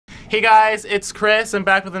Hey guys, it's Chris. I'm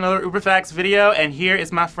back with another UberFacts video, and here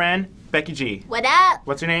is my friend, Becky G. What up?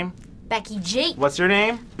 What's your name? Becky G. What's your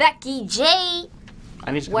name? Becky G.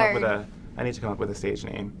 I need to come up with a stage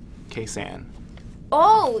name. K-San.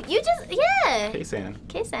 Oh, you just, yeah. K-San.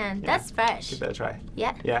 K-San, Yeah. that's fresh. Give that a try.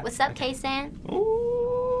 Yeah? Yeah. What's up, Okay. K-San? Ooh.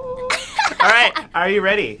 All right, are you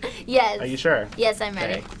ready? Yes. Are you sure? Yes, I'm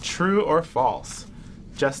ready. Okay. True or false?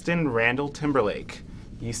 Justin Randall Timberlake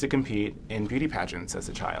used to compete in beauty pageants as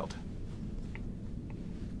a child.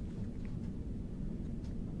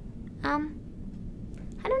 I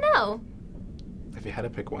don't know. If you had to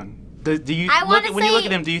pick one. When you look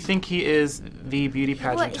at him, do you think he is the beauty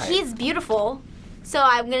pageant type? He's beautiful, so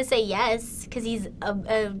I'm going to say yes, because he's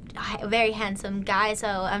a very handsome guy, so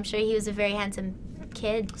I'm sure he was a very handsome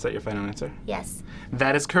kid. Is that your final answer? Yes.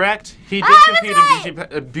 That is correct. He did compete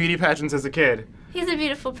in beauty pageants as a kid. He's a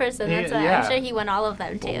beautiful person. That's yeah. I'm sure he won all of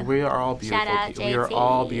them, too. Well, we are all beautiful. Shout out, We are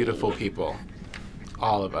all beautiful people.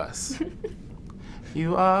 All of us.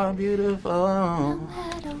 You are beautiful. No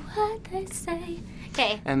matter what they say.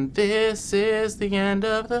 Okay. And this is the end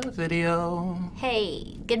of the video.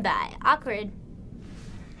 Hey, goodbye. Awkward.